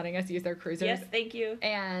gracious in letting us use their cruisers. Yes, thank you.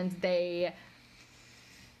 And they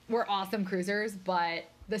were awesome cruisers, but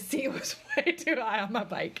the seat was way too high on my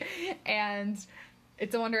bike. And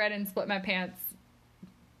it's a wonder I didn't split my pants,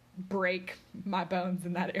 break my bones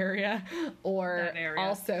in that area, or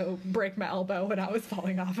also break my elbow when I was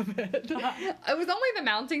falling off of it. It was only the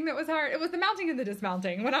mounting that was hard. It was the mounting and the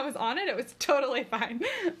dismounting. When I was on it, it was totally fine.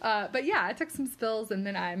 But yeah, I took some spills and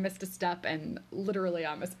then I missed a step and literally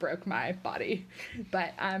almost broke my body.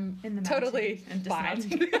 But I'm totally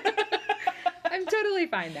fine. I'm totally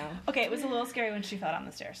fine now. Okay, it was a little scary when she fell down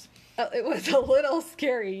the stairs. It was a little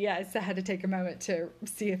scary, yes. I had to take a moment to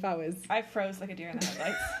see if I froze like a deer in the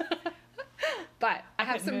headlights. But I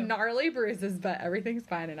have some gnarly bruises, but everything's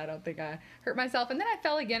fine, and I don't think I hurt myself. And then I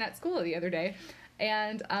fell again at school the other day,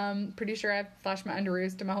 and I'm pretty sure I flashed my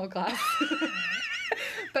underoos to my whole class.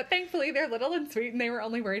 But thankfully, they're little and sweet, and they were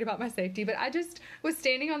only worried about my safety. But I just was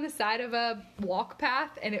standing on the side of a walk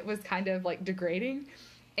path, and it was kind of, like, degrading.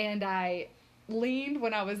 And I leaned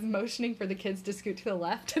when I was motioning for the kids to scoot to the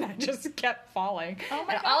left, and I just kept falling. Oh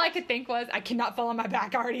my and gosh. all I could think was, I cannot fall on my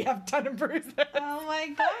back. I already have a ton of bruises. Oh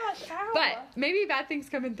my gosh. Ow. But maybe bad things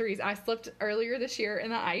come in threes. I slipped earlier this year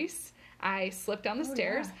in the ice. I slipped down the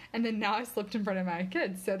stairs, and then now I slipped in front of my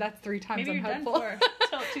kids. So that's 3 times. Maybe I'm you're hopeful. done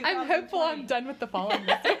for I'm hopeful I'm done with the falling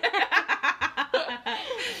this year.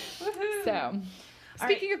 So,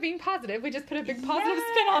 speaking of being positive, we just put a big positive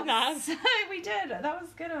spin on that. We did. That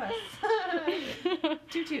was good of us.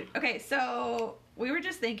 Toot toot. Okay, so we were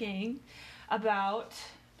just thinking about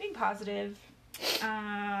being positive.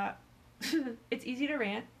 It's easy to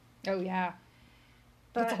rant. Oh, yeah.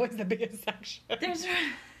 But that's always the biggest section.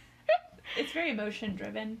 It's very emotion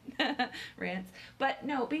driven rants. But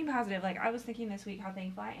no, being positive, like I was thinking this week how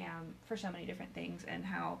thankful I am for so many different things and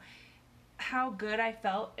how good I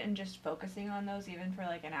felt in just focusing on those even for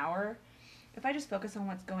like an hour. If I just focus on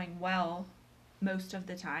what's going well most of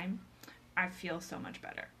the time, I feel so much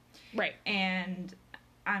better. Right. And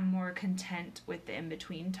I'm more content with the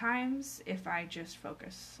in-between times if I just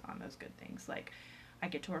focus on those good things. Like, I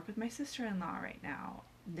get to work with my sister-in-law right now.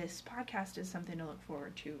 This podcast is something to look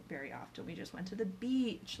forward to very often. We just went to the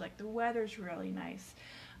beach. Like, the weather's really nice.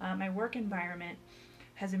 My work environment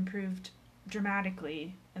has improved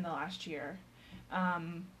dramatically in the last year.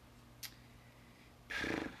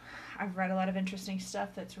 I've read a lot of interesting stuff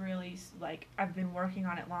that's really, like, I've been working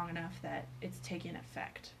on it long enough that it's taking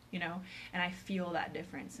effect, you know? And I feel that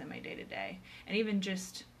difference in my day-to-day. And even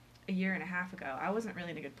just a year and a half ago, I wasn't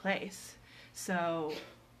really in a good place. So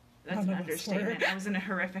that's an understatement. I was in a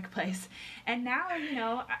horrific place. And now, you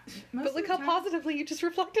know... But look how positively you just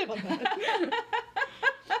reflected on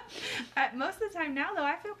that. Most of the time now, though,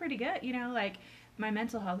 I feel pretty good. You know, like, my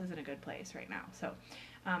mental health is in a good place right now. So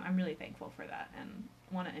I'm really thankful for that and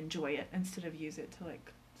want to enjoy it instead of use it to,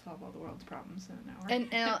 like, solve all the world's problems in an hour. And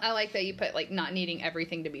I like that you put, like, not needing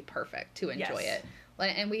everything to be perfect to enjoy it.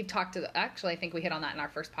 And we've talked to... Actually, I think we hit on that in our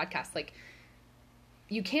first podcast. Like,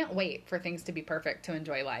 you can't wait for things to be perfect to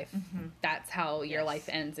enjoy life. Mm-hmm. That's how your life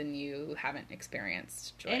ends and you haven't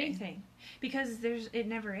experienced joy. Anything. Because it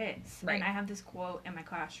never is. Right. And I have this quote in my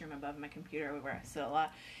classroom above my computer where I sit a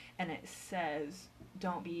lot, and it says,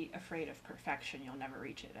 don't be afraid of perfection. You'll never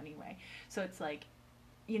reach it anyway. So it's like,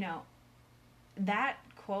 you know, that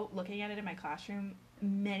quote, looking at it in my classroom,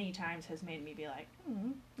 many times has made me be like,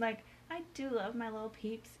 like, I do love my little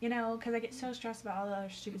peeps, you know, because I get so stressed about all the other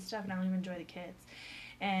stupid stuff and I don't even enjoy the kids.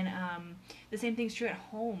 And the same thing's true at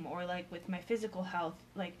home or, like, with my physical health.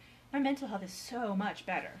 Like, my mental health is so much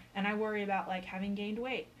better. And I worry about, like, having gained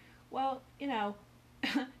weight. Well, you know,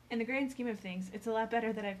 in the grand scheme of things, it's a lot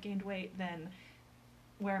better that I've gained weight than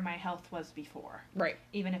where my health was before. Right.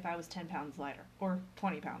 Even if I was 10 pounds lighter or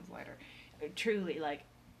 20 pounds lighter. Truly, like,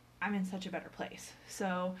 I'm in such a better place.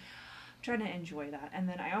 So... trying to enjoy that. And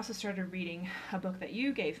then I also started reading a book that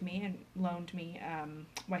you gave me and loaned me,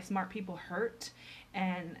 Why Smart People Hurt.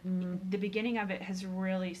 And the beginning of it has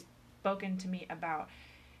really spoken to me about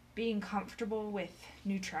being comfortable with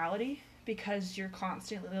neutrality because you're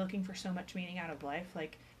constantly looking for so much meaning out of life,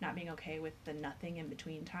 like not being okay with the nothing in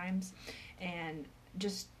between times. And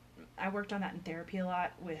just, I worked on that in therapy a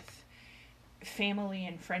lot with family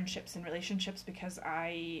and friendships and relationships because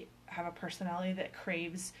I have a personality that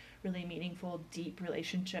craves really meaningful, deep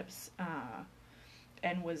relationships,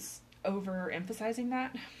 and was overemphasizing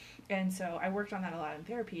that. And so I worked on that a lot in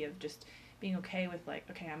therapy, of just being okay with, like,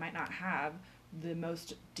 okay, I might not have the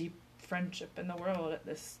most deep friendship in the world at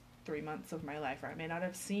this 3 months of my life, or I may not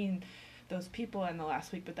have seen those people in the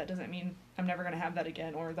last week, but that doesn't mean I'm never going to have that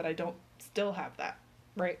again, or that I don't still have that.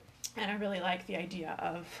 Right. And I really like the idea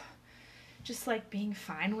of just, like, being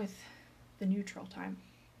fine with the neutral time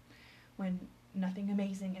when nothing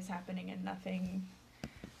amazing is happening and nothing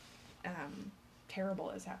terrible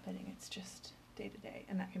is happening. It's just day to day,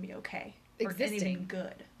 and that can be okay. Existing. Or anything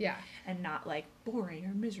good. Yeah. And not, like, boring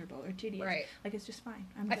or miserable or tedious. Right. Like, it's just fine.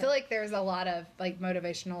 I feel like there's a lot of, like,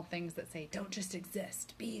 motivational things that say, don't just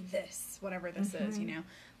exist, be this, whatever this is, you know?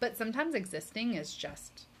 But sometimes existing is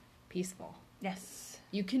just peaceful. Yes.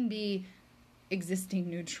 You can be existing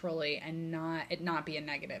neutrally and it not be a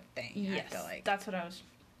negative thing. Yes. I feel like That's what I was...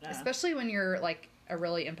 especially when you're, like, a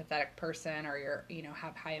really empathetic person, or you're, you know,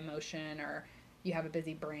 have high emotion, or you have a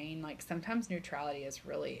busy brain. Like, sometimes neutrality is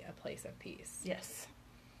really a place of peace. Yes.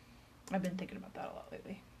 I've been thinking about that a lot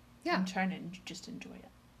lately. Yeah. I'm trying to just enjoy it.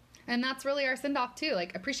 And that's really our send-off, too.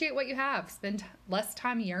 Like, appreciate what you have. Spend less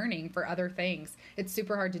time yearning for other things. It's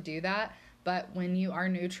super hard to do that, but when you are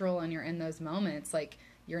neutral and you're in those moments, like,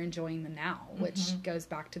 you're enjoying the now, which goes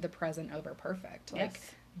back to the present over perfect. Like,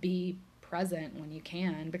 Yes. be present when you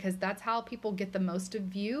can, because that's how people get the most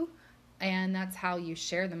of you, and that's how you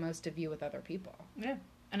share the most of you with other people. Yeah.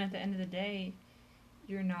 And at the end of the day,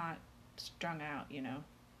 you're not strung out, you know?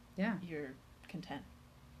 Yeah. You're content.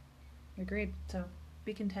 Agreed. So,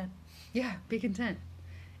 be content. Yeah, be content.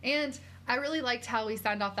 And I really liked how we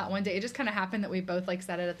signed off that one day. It just kind of happened that we both, like,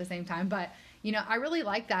 said it at the same time. But, you know, I really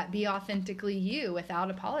like that. Be authentically you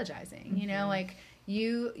without apologizing. You know, like,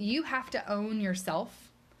 you have to own yourself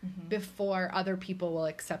before other people will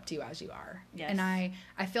accept you as you are. Yes. And I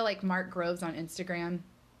feel like Mark Groves on Instagram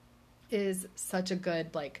is such a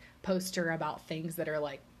good, like, poster about things that are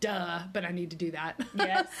like, duh, but I need to do that.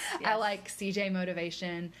 Yes, I like CJ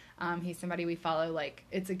Motivation. He's somebody we follow. Like,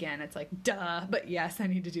 it's like, duh, but yes, I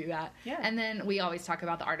need to do that. Yeah. And then we always talk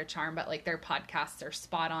about The Art of Charm, but, like, their podcasts are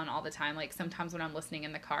spot on all the time. Like, sometimes when I'm listening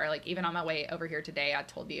in the car, like, even on my way over here today, I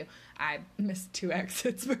told you I missed 2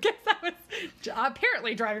 exits because I was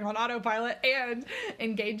apparently driving on autopilot and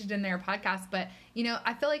engaged in their podcast. But, you know,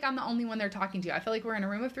 I feel like I'm the only one they're talking to. I feel like we're in a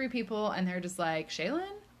room of 3 people and they're just like, Shaylin?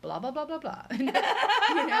 Blah, blah, blah, blah, blah. You know,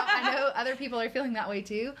 I know other people are feeling that way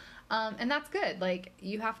too. And that's good. Like,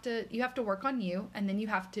 you have to work on you, and then you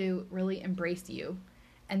have to really embrace you.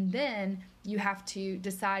 And then you have to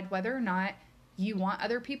decide whether or not you want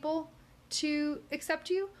other people to accept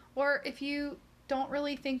you, or if you don't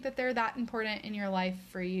really think that they're that important in your life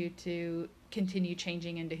for you to continue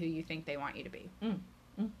changing into who you think they want you to be.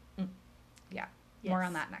 Yeah. Yes. More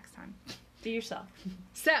on that next time. Be yourself.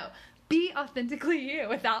 So, be authentically you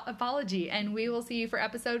without apology, and we will see you for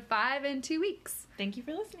episode 5 in 2 weeks. Thank you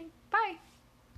for listening. Bye.